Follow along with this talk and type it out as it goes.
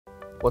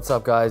What's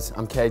up guys,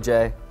 I'm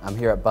KJ, I'm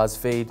here at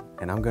BuzzFeed,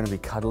 and I'm gonna be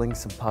cuddling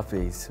some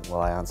puppies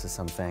while I answer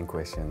some fan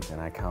questions,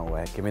 and I can't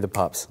wait. Give me the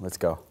pups, let's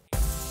go.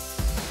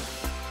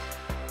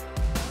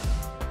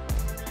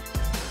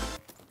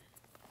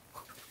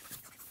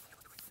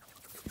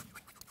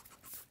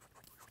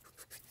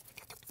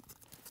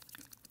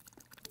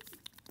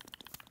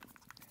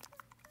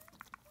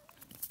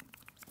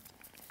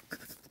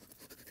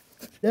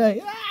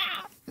 Yeah.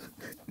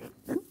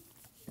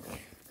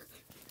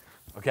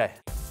 Okay.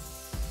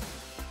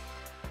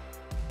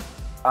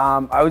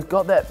 I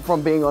got that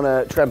from being on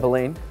a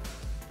trampoline.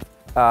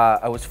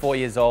 I was 4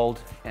 years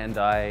old and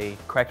I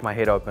cracked my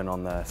head open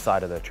on the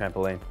side of the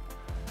trampoline,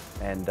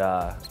 and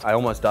I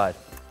almost died.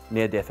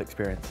 Near-death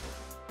experience.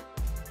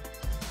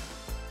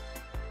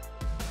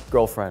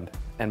 Girlfriend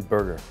and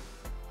burger.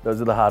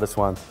 Those are the hardest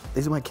ones.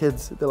 These are my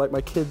kids. They're like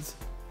my kids.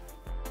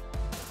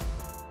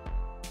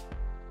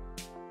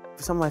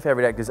 Some of my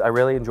favorite actors, I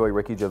really enjoy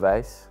Ricky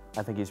Gervais.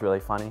 I think he's really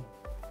funny.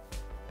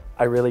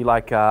 I really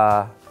like,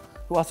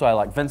 who else do I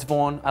like? Vince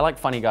Vaughn. I like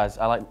funny guys.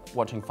 I like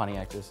watching funny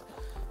actors.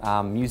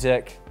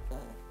 Music,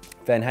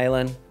 Van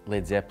Halen,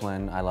 Led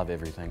Zeppelin. I love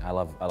everything. I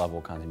love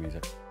all kinds of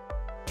music.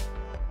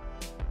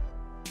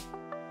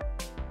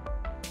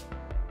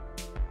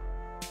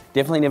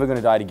 Definitely never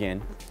gonna dye it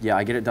again. Yeah,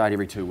 I get it dyed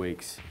every 2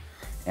 weeks.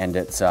 And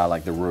it's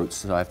like the roots,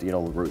 so I have to get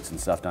all the roots and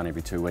stuff done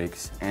every 2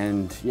 weeks.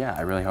 And yeah,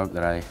 I really hope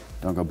that I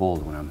don't go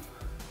bald when I'm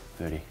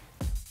 30.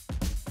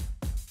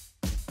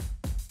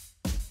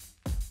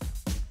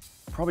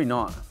 Probably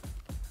not.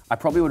 I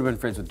probably would have been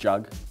friends with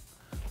Jug,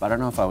 but I don't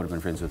know if I would have been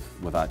friends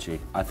with Archie.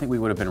 I think we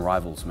would have been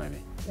rivals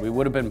maybe. We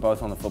would have been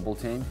both on the football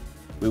team.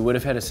 We would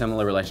have had a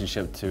similar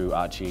relationship to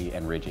Archie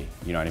and Reggie,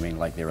 you know what I mean,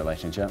 like their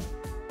relationship.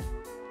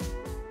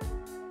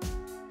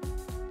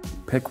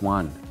 Pick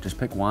one, just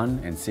pick one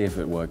and see if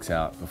it works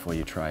out before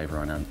you try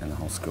everyone in the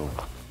whole school.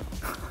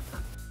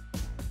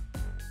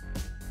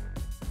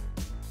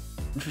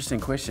 Interesting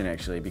question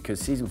actually, because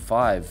season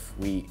 5,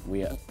 we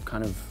are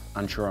kind of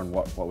unsure on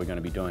what we're going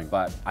to be doing.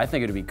 But I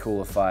think it'd be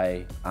cool if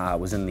I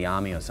was in the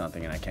army or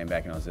something and I came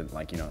back and I was in,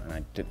 like, you know,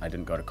 and I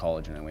didn't go to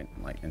college and I went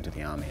like into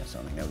the army or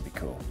something. That would be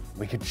cool.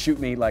 We could shoot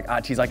me like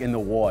Archie's like in the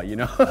war, you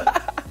know?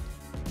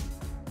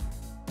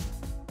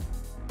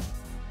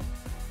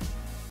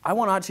 I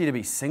want Archie to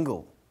be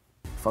single.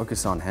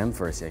 Focus on him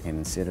for a second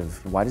instead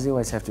of, why does he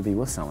always have to be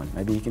with someone?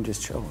 Maybe he can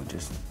just chill and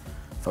just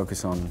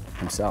focus on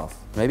himself.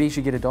 Maybe he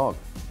should get a dog.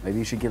 Maybe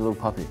he should get a little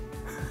puppy.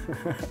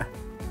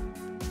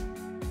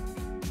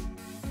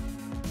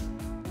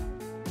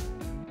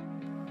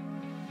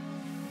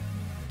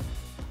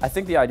 I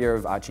think the idea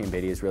of Archie and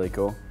Betty is really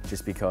cool,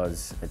 just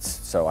because it's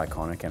so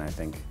iconic, and I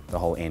think the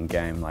whole end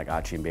game, like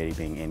Archie and Betty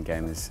being end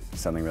game, is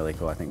something really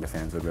cool. I think the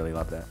fans would really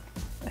love that.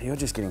 You're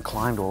just getting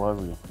climbed all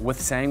over you.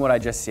 With saying what I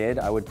just said,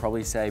 I would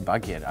probably say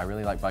Bughead. I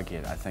really like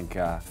Bughead. I think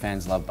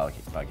fans love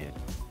Bughead.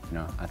 You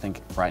know, I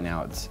think right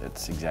now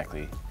it's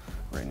exactly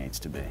where it needs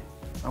to be.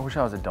 I wish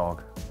I was a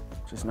dog.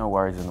 Just no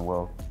worries in the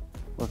world.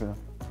 Look at him.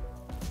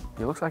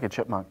 He looks like a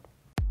chipmunk.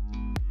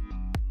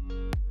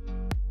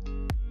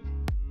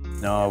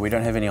 No, we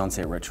don't have any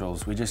on-set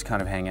rituals. We just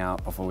kind of hang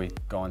out before we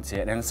go on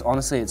set. And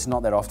honestly, it's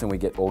not that often we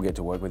all get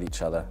to work with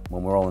each other.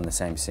 When we're all in the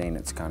same scene,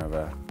 it's kind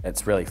of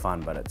it's really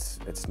fun, but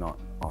it's not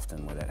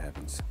often where that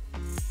happens.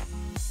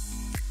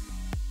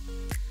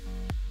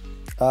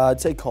 I'd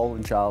say Cole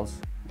and Charles,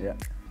 yeah.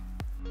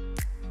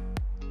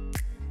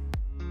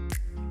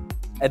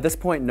 At this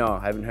point, no,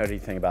 I haven't heard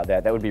anything about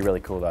that. That would be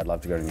really cool though. I'd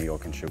love to go to New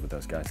York and shoot with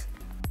those guys.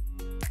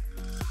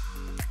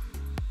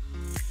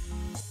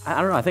 I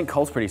don't know, I think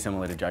Cole's pretty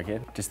similar to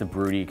Jughead. Just a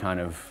broody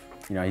kind of,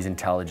 you know, he's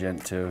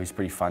intelligent too, he's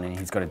pretty funny,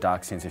 he's got a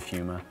dark sense of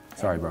humor.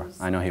 Sorry bro,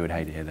 I know he would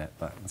hate to hear that,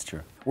 but it's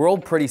true. We're all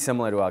pretty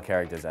similar to our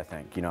characters, I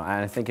think, you know,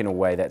 and I think in a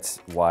way that's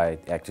why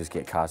actors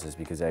get cast, is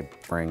because they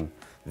bring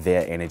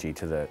their energy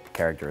to the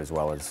character as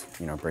well as,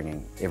 you know,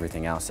 bringing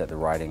everything else that the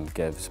writing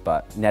gives.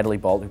 But Natalie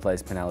Bolt, who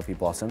plays Penelope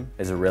Blossom,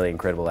 is a really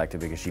incredible actor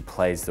because she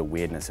plays the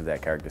weirdness of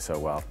that character so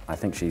well. I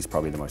think she's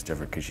probably the most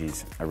different because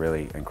she's a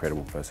really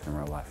incredible person in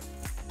real life.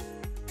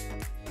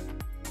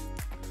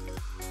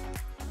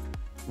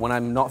 When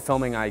I'm not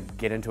filming, I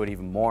get into it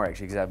even more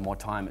actually because I have more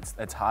time.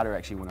 It's harder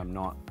actually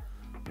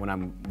when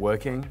I'm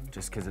working,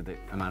 just because of the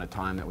amount of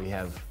time that we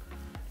have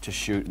to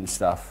shoot and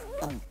stuff.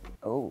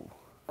 Oh.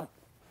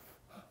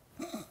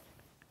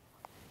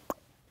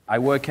 I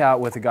work out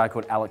with a guy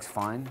called Alex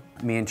Fine.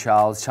 Me and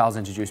Charles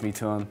introduced me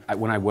to him.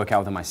 When I work out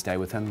with him, I stay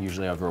with him,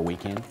 usually over a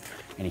weekend.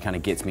 And he kind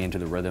of gets me into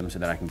the rhythm so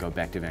that I can go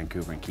back to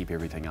Vancouver and keep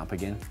everything up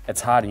again.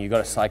 It's hard and you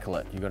gotta cycle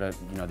it. You gotta,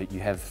 you know, that you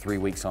have 3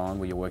 weeks on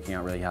where you're working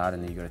out really hard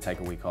and then you gotta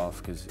take a week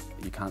off because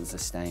you can't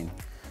sustain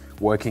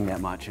working that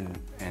much and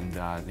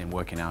then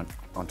working out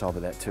on top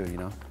of that too, you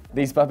know.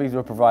 These puppies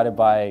were provided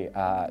by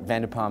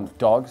Vanderpump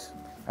Dogs.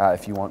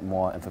 If you want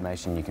more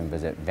information, you can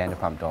visit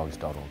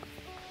vanderpumpdogs.org.